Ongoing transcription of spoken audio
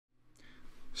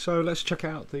So let's check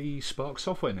out the Spark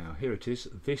software now. Here it is.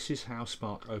 This is how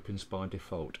Spark opens by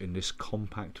default in this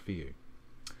compact view.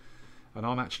 And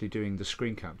I'm actually doing the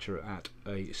screen capture at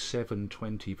a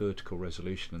 720 vertical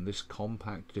resolution, and this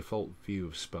compact default view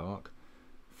of Spark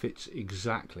fits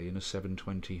exactly in a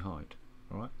 720 height.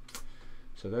 Alright,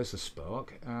 so there's the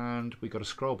Spark, and we've got a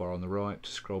scroll bar on the right to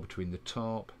scroll between the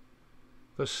top,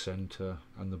 the centre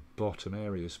and the bottom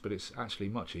areas, but it's actually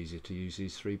much easier to use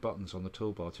these three buttons on the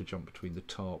toolbar to jump between the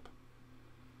top,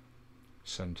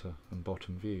 centre and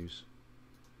bottom views.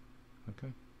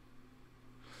 Okay.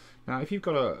 Now if you've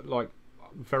got a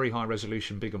very high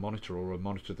resolution bigger monitor, or a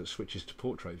monitor that switches to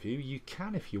portrait view, you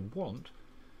can, if you want,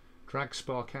 drag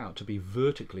Spark out to be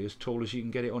vertically as tall as you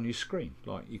can get it on your screen,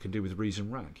 like you can do with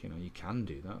Reason Rack. You know, you can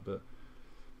do that, but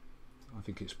I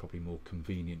think it's probably more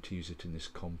convenient to use it in this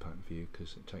compact view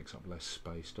because it takes up less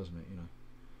space, doesn't it? You know.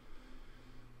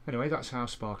 Anyway, that's how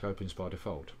Spark opens by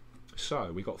default.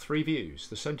 So we've got three views.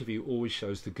 The centre view always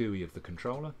shows the GUI of the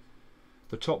controller.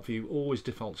 The top view always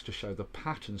defaults to show the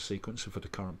pattern sequencer for the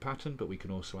current pattern, but we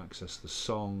can also access the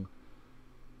song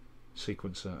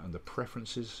sequencer and the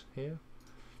preferences here.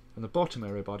 And the bottom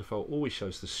area by default always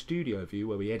shows the studio view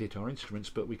where we edit our instruments,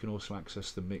 but we can also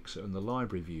access the mixer and the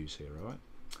library views here, alright?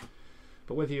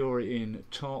 But whether you're in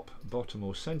top, bottom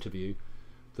or centre view,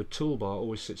 the toolbar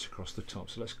always sits across the top.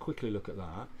 So let's quickly look at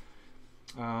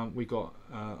that. We've got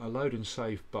a load and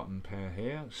save button pair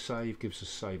here. Save gives us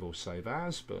save or save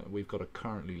as, but we've got a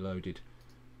currently loaded,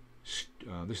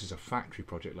 this is a factory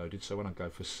project loaded, so when I go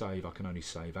for save I can only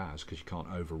save as, because you can't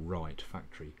overwrite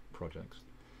factory projects.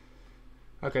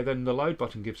 Okay, then the load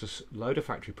button gives us load a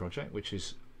factory project, which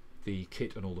is the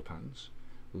kit and all the patterns.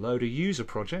 Load a user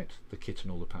project, the kit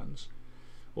and all the patterns.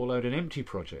 Or load an empty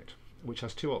project, which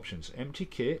has two options: empty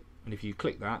kit, and if you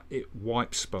click that it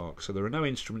wipes Spark, so there are no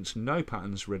instruments, no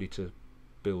patterns ready to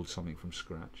build something from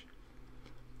scratch.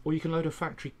 Or you can load a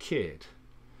factory kit.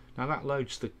 Now that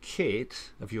loads the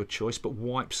kit of your choice but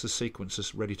wipes the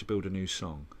sequencers ready to build a new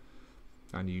song,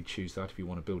 and you choose that if you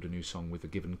want to build a new song with a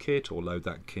given kit, or load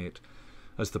that kit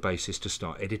as the basis to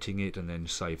start editing it and then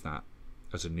save that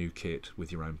as a new kit with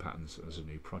your own patterns as a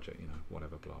new project, you know,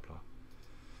 whatever, blah blah.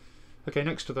 Okay,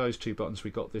 next to those two buttons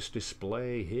we've got this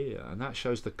display here, and that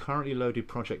shows the currently loaded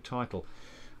project title.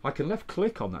 I can left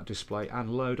click on that display and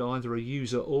load either a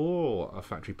user or a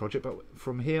factory project, but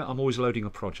from here I'm always loading a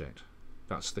project.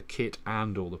 That's the kit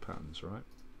and all the patterns, right?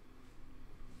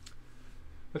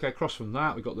 Okay, across from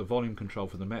that we've got the volume control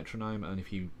for the metronome, and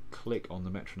if you click on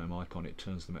the metronome icon it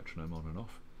turns the metronome on and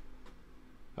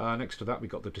off. Next to that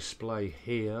we've got the display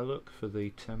here, look, for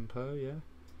the tempo, yeah.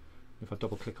 If I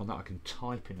double click on that I can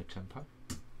type in a tempo.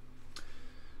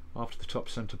 After the top,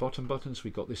 centre, bottom buttons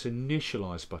we've got this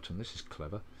initialize button. This is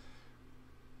clever.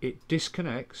 It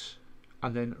disconnects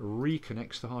and then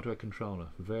reconnects the hardware controller.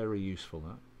 Very useful,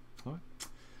 that. All right.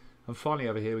 And finally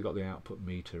over here we've got the output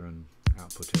meter and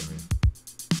output area.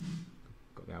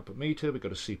 Got the output meter, we've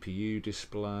got a CPU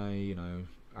display, you know,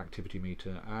 activity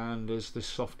meter, and there's this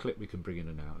soft clip we can bring in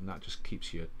and out, and that just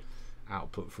keeps your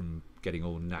output from getting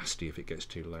all nasty if it gets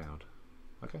too loud.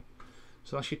 Okay,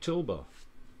 so that's your toolbar.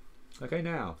 Okay,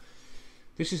 now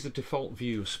this is the default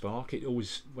view of Spark. It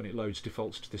always, when it loads,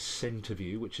 defaults to the center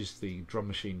view, which is the drum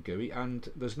machine GUI, and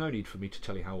there's no need for me to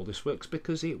tell you how all this works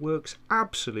because it works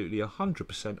absolutely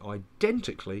 100%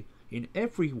 identically in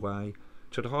every way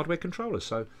to the hardware controller.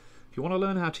 So if you want to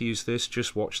learn how to use this,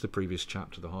 just watch the previous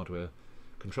chapter, the hardware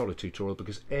controller tutorial,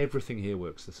 because everything here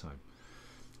works the same.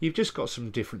 You've just got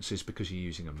some differences because you're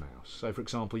using a mouse. So for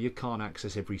example, you can't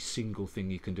access every single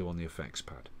thing you can do on the effects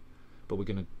pad, but we're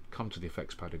going to come to the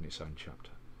effects pad in its own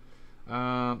chapter.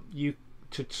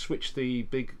 To switch the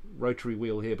big rotary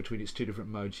wheel here between its two different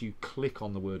modes, you click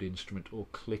on the word instrument or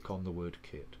click on the word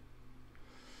kit.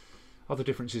 Other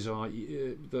differences are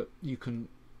that you can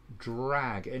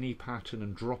drag any pattern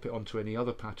and drop it onto any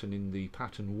other pattern in the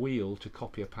pattern wheel to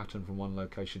copy a pattern from one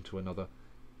location to another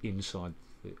inside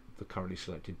the currently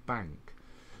selected bank.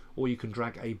 Or you can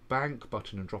drag a bank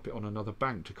button and drop it on another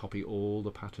bank to copy all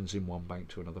the patterns in one bank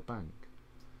to another bank.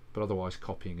 But otherwise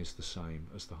copying is the same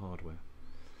as the hardware.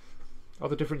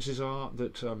 Other differences are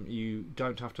that you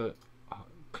don't have to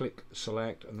click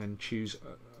select and then choose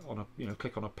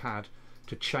click on a pad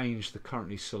to change the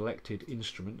currently selected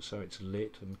instrument, so it's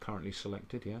lit and currently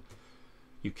selected. Yeah,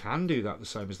 you can do that the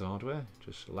same as the hardware,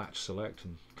 just latch select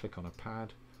and click on a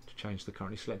pad to change the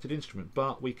currently selected instrument,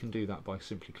 but we can do that by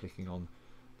simply clicking on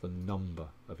the number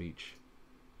of each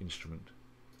instrument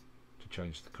to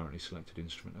change the currently selected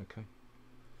instrument. Okay.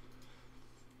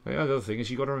 The other thing is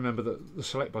you've got to remember that the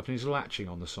select button is latching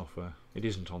on the software. It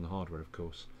isn't on the hardware, of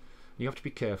course. You have to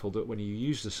be careful that when you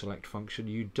use the select function,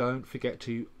 you don't forget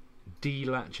to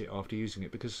delatch it after using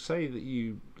it, because say that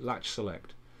you latch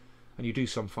select and you do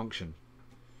some function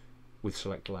with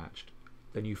select latched,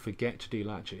 then you forget to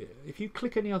delatch it. If you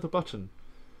click any other button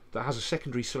that has a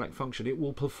secondary select function, it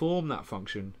will perform that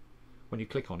function when you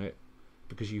click on it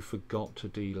because you forgot to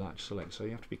delatch select. So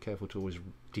you have to be careful to always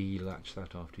delatch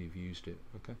that after you've used it.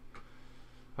 Okay,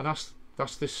 and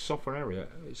that's this software area.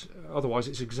 Otherwise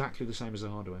it's exactly the same as the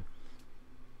hardware.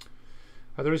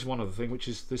 There is one other thing, which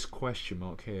is this question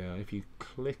mark here. If you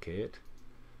click it,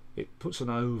 it puts an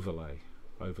overlay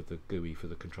over the GUI for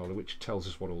the controller, which tells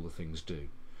us what all the things do.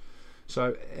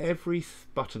 So every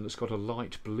button that's got a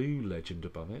light blue legend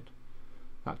above it,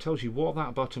 that tells you what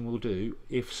that button will do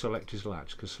if select is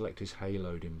latched, because select is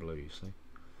haloed in blue, you see.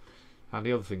 And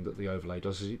the other thing that the overlay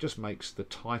does is it just makes the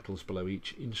titles below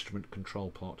each instrument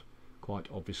control pot quite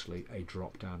obviously a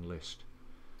drop-down list.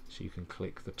 So you can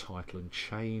click the title and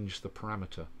change the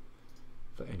parameter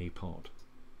for any pot.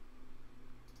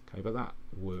 Okay, but that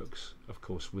works, of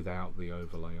course, without the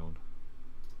overlay on.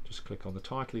 Just click on the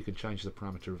title, you can change the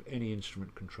parameter of any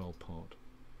instrument control part.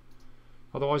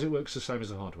 Otherwise it works the same as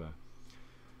the hardware.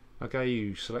 Okay,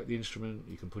 you select the instrument,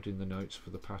 you can put in the notes for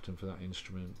the pattern for that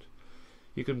instrument.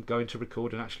 You can go into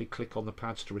record and actually click on the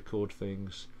pads to record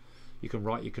things. You can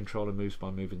write your controller moves by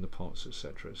moving the pots,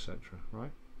 etc, etc,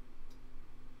 right?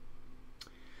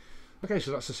 Okay,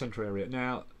 so that's the center area.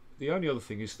 Now, the only other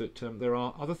thing is that there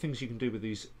are other things you can do with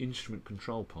these instrument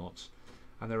control parts,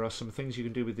 and there are some things you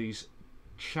can do with these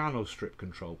channel strip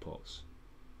control pots.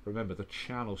 Remember, the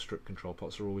channel strip control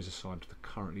pots are always assigned to the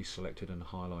currently selected and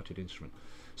highlighted instrument.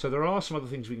 So there are some other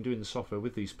things we can do in the software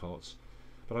with these parts,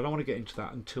 but I don't want to get into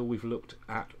that until we've looked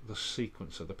at the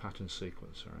sequencer, the pattern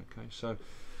sequencer. Okay, so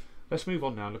let's move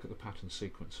on now and look at the pattern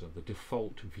sequencer, the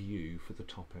default view for the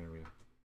top area.